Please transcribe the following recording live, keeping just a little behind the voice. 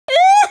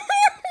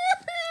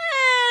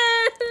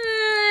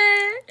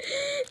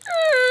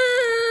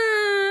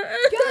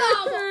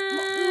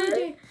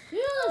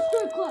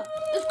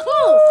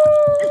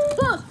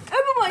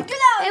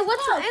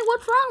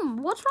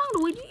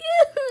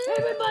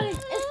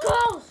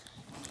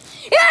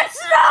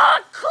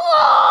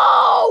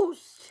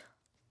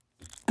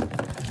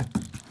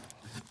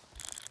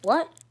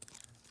what?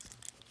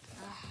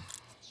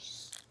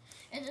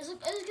 It's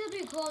gonna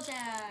be close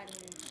at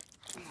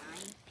 9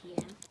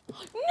 p.m.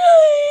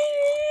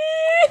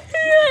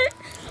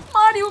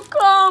 Mario,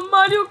 come!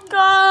 Mario,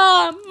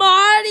 come!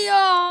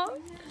 Mario!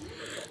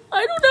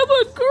 I don't have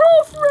a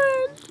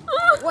girlfriend.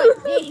 Wait,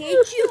 they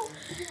hate you?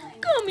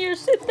 Come here,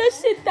 sit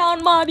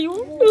down, Mario.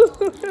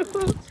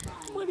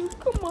 Mario,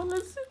 come on,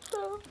 let's sit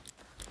down.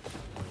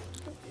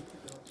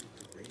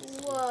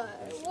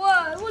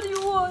 What do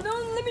you want? No,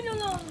 let me know.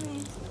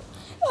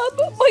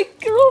 About my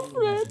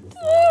girlfriend.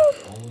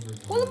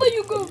 What about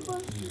your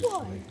girlfriend?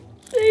 What?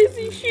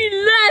 Daisy, she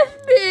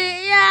left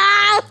me.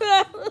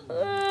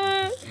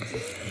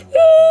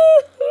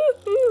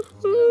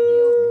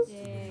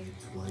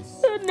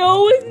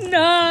 No, it's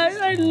not.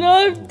 I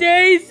love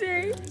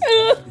Daisy.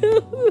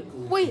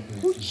 Wait,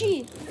 who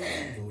cheated?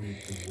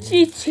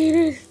 She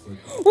cheated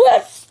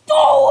with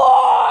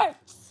Stuart.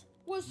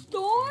 With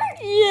Store?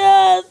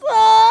 Yes.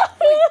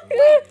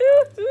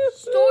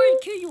 Store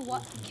kiss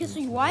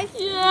your wife?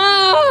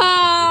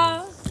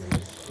 Yeah.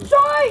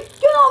 Sorry,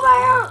 get over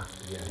here!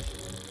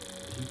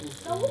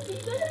 No, he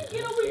didn't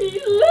get over here. He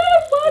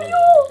left,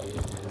 Mario.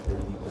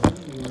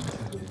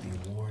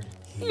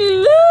 He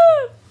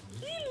left.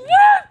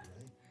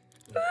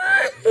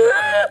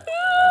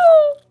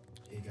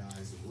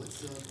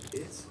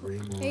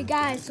 Hey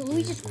guys, so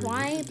Luigi's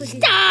crying because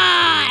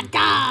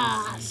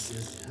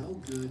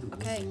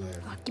okay,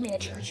 give me that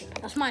championship.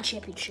 That's my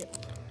championship.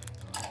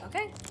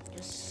 Okay,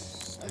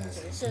 just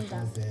sit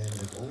down.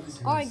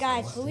 Alright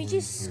guys,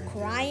 Luigi's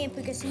crying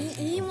because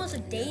he wants a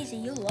Daisy.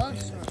 He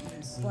loves her.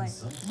 But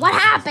what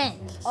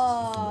happened?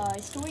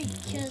 Story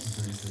kissed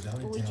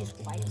Luigi's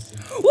wife.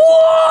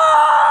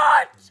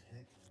 What?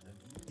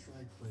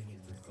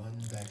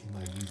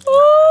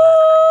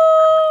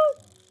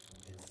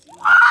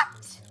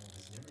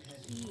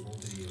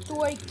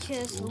 Story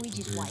kissed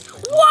Luigi's wife.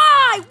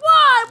 Why?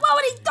 Why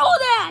would he do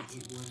that?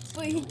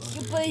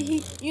 But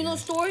he, you know,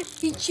 Story.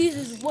 He cheated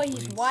his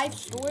wife,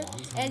 Story,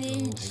 and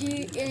then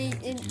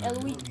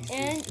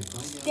and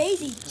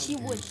Daisy, she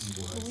was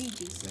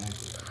Luigi.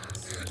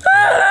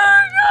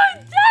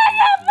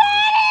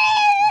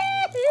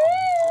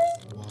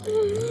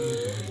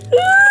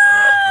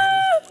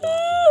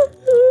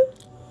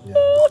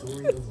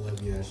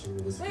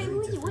 Hey,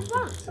 Luigi, what's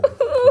wrong?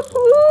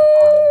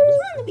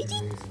 Luigi?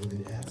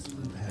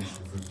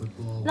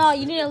 No,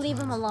 you need to leave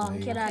him alone.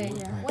 Get out of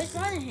here. What's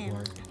wrong with him?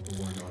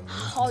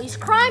 Oh, he's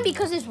crying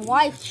because his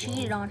wife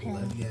cheated on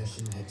him.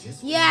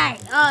 Yeah,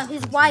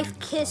 his wife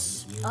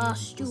kissed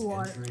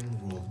Stuart.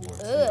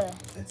 Ugh.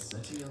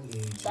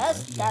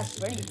 That's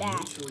pretty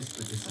bad.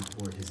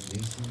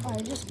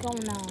 Alright, just go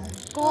now.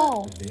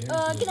 Go.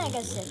 Good night,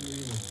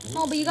 guys.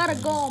 No, but you gotta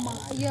go, ma.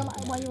 You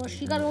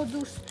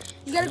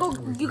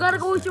gotta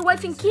go with your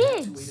wife and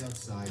kids.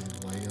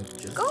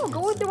 Go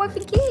with your wife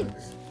and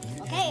kids.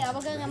 Okay, I'm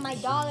gonna get my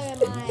daughter and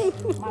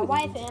my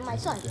wife and my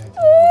son.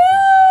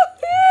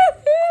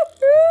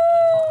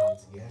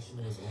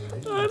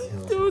 I'm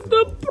too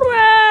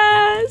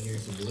depressed.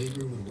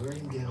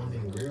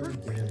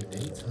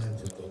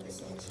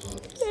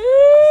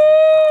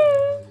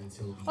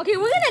 Okay,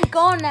 we're gonna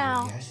go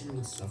now.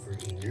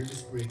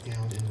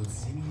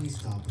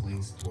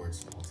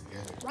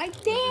 Right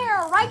there.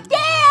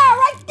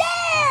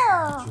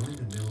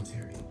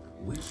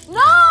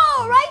 No,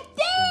 right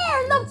there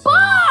in the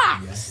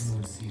box.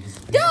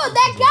 Dude,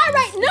 that guy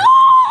right. No,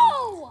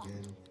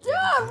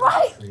 dude,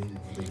 right.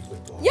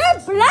 You're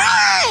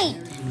blind.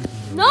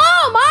 No,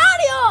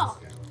 Mario.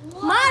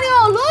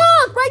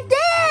 Look right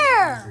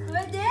there.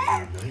 Right there?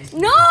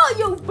 No,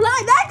 you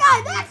blind. That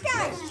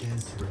guy.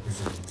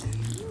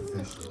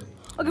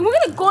 Okay, we're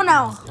gonna go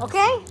now.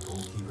 Okay,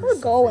 we're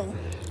going.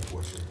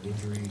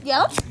 Yeah,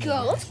 let's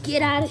go. Let's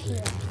get out of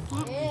here.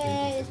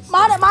 Yes.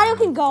 Mario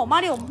can go.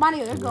 Mario,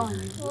 you're going.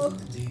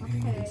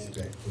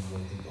 Okay.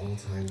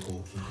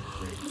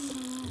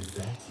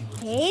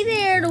 Hey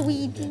there,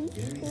 Luigi.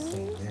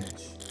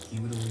 He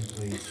would only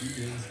play 2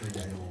 games for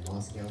Dynamo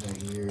Moscow that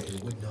year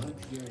and would not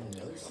appear in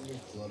another senior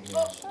club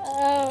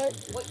match.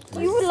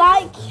 You would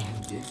like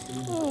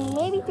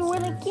maybe to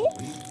win a kiss?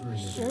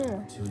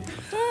 Sure.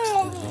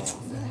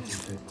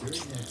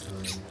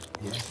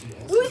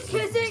 Who's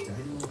kissing?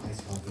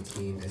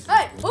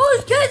 Hey,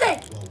 who's kissing?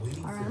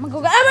 Alright, I'm gonna go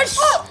get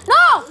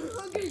No!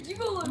 Okay, you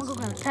go. I'm gonna go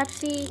grab a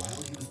Pepsi. While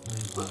he was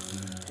playing hockey,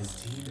 his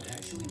team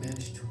actually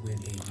managed to win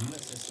a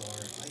USSR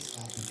Ice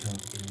Hockey Cup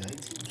in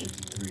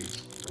 1953,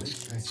 which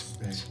I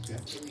suspect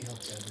definitely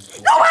helped out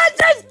his No, it's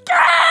this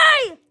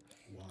guy!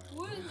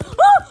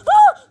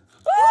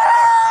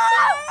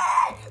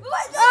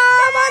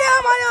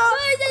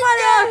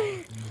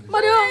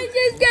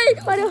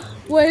 Mario!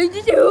 What did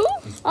you do?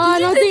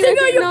 Nothing. Take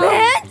out your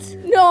pants?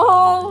 No.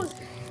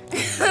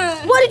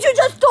 What did you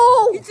just do?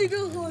 You took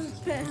out his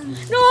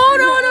pants. No.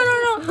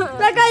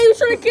 That guy was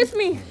trying to kiss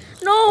me.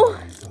 No,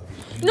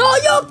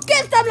 you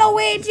kissed him,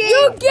 Luigi.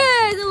 You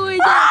kissed Luigi.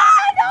 No.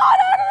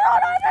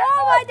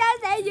 My dad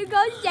said you go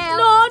to jail.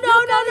 No.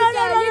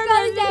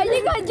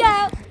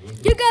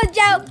 You go to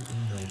jail.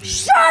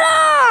 Shut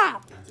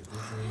up!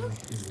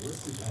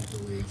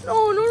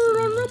 No, no, no,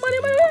 no, no, money,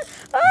 money.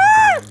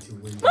 Ah!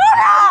 No!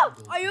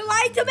 Are you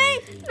lying to me?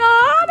 No,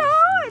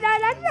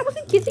 I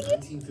wasn't kissing him.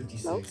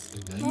 No.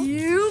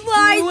 You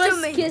lied to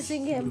me.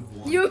 Kissing him.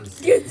 You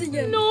kissing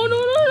him. No,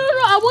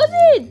 I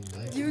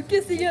wasn't. You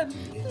kissing him.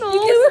 No, You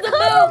we kissed were the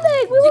mouth.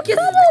 cuddling. We You were kissed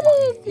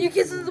cuddling. You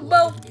kissing the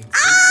mouth.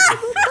 Ah!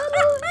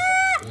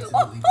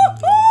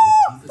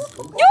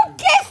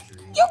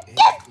 You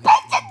kissed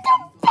bitch in the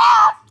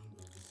mouth.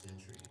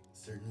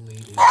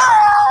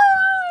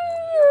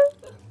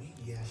 What made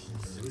Yashin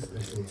so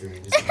special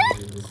during this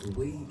season was the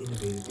way he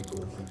innovated the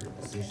goalkeeper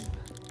position.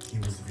 He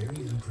was very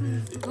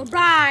lucrative in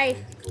Goodbye.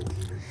 the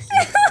goalkeeper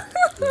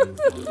position,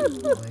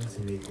 trying to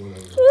make one of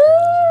the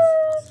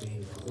challenges,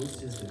 staying close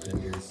to his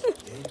defenders,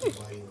 and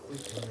providing quick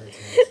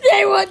counterattacks.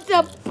 They want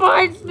to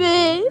punch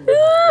me.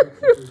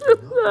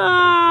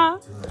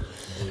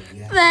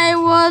 They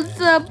want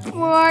to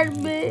punch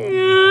me.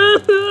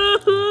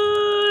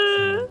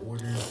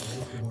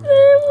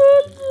 They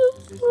want to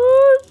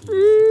punch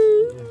me.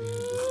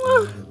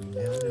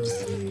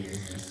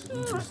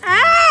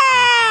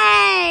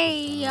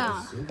 Hey!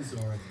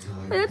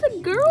 That's a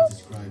girl?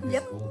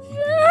 Yep.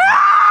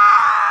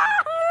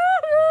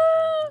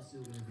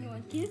 You want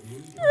a kiss?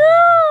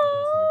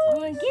 You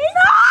want to kiss?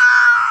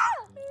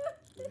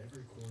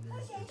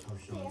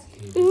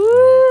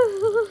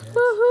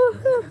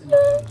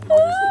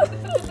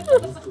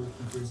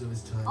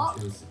 Oh,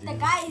 the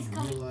guy is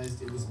coming.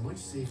 Realized it was much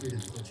safer to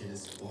punch it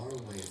as far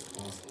away as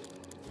possible.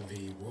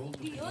 The world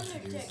was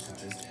introduced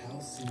to just how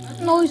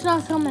soon No, he's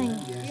not coming.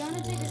 The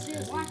Undertaker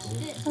said, watch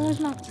this. No, he's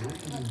not. during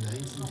the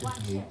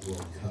 1958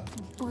 World Cup,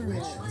 which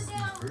was the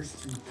first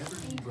to ever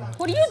be broadcast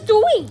What are you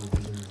doing?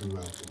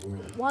 throughout the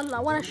world.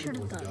 What I should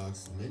have done.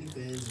 Orthodox, many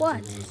fans What?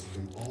 and journalists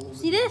from all over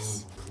See the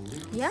this? world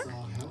clearly Yeah? saw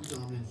how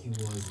dominant he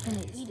was And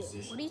at they his eat it.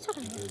 position. What are you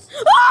talking about? Because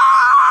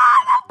Ah,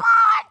 the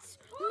bots!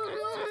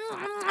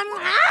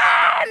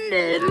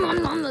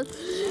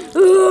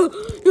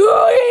 You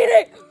eat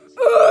it!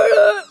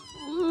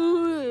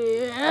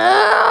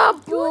 Yeah,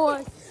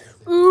 boy!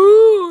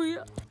 Ooh,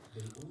 yeah.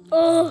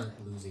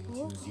 losing to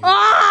zero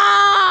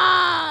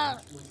Ah!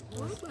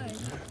 was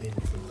not been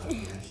from that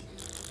passion.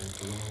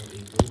 After all,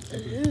 a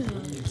goalkeeper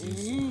only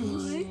exists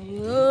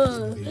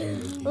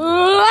Ah!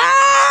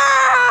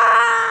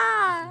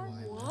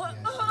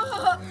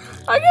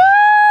 I got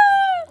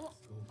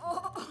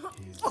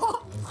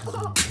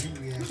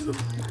reaction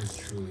time was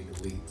truly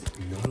elite.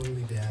 Not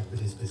only that, but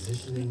his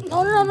positioning.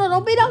 No,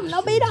 don't beat him!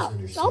 Don't beat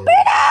him! Don't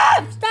beat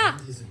him!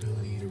 Stop! His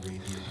ability to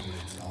read the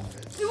opponent's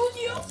offense.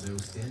 So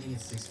standing at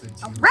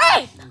 6'2",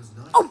 Rape! he was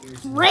not Oh,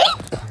 scared to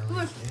rape?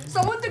 So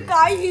with the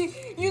guy,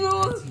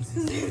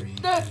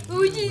 the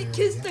Luigi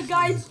kissed the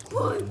guy's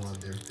butt.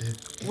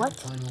 What?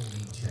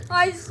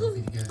 I saw it.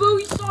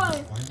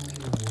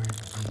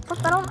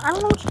 What? I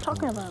don't know what you're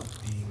talking about.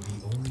 Being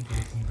the only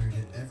goalkeeper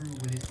to ever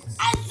win it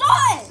I saw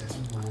it.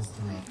 7 goals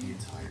throughout the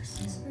entire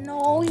season.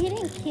 No, he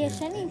didn't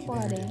kiss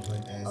anybody.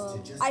 But as to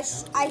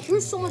just I hear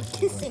someone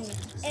kissing.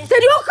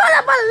 Did you call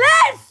up a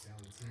list?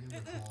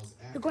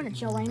 You're going to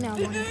jail right now,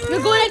 Mario.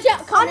 You're going to jail.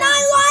 Come I'm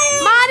not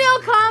lying. Mario,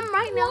 come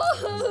right now.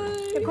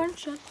 You're going to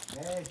jail.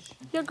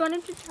 You're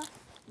going to jail.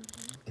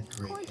 a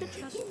great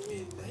catch in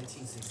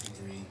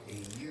 1963, a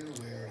year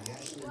where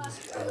Yashin and his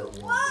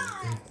club won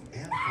their 5th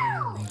and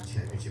final league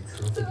championship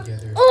trophy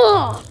together.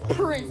 Oh,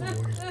 Prince. The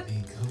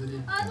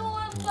coveted I don't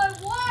want gold, my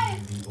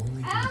wife. being the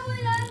only How would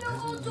I know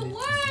goalkeeper what to to ever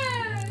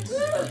wear? win it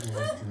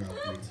throughout the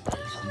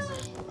entire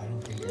season. I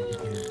don't think I could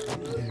give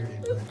any better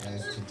input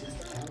as to just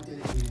how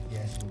dedicated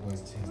Yashin was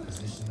to his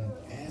position,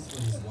 as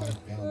when his wife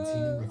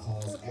Valentina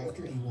recalls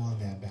after he won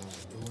that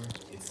Ballon d'Or,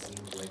 it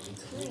seemed like a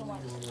totally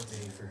normal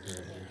day for her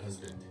and her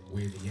husband,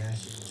 with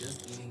Yashin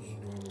just eating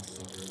a normal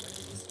supper like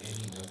it was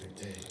any other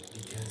day,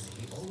 because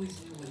he always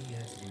knew what he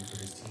had to do for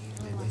his team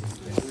and did his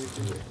best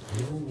to do it.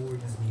 No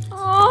award was needed to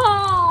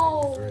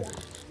Oh, further.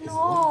 His no.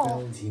 wife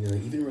Valentina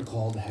even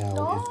recalled how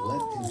No. if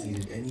Lev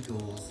conceded any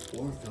goals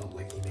or felt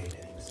like he made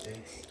any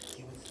mistakes,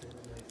 he would spend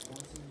the night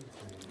tossing and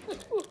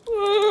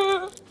turning.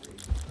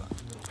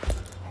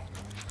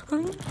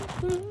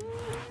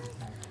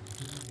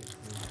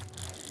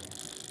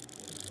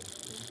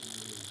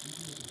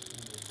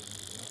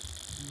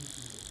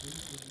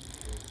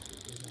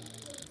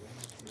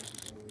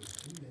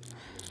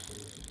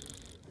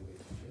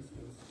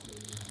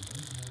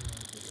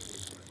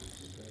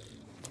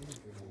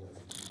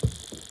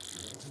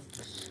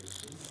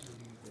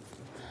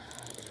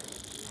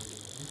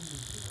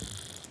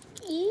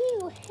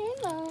 Ew,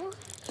 hello.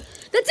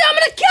 That's how I'm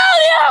gonna kill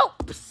you!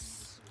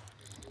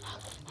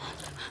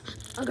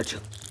 I got you.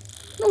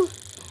 No.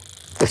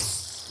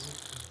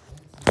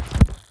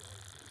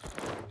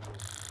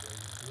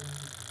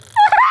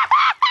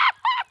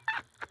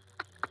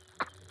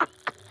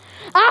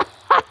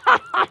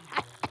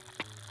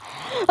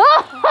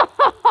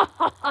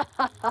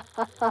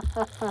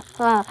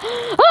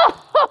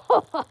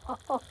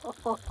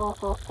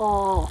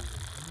 Oh.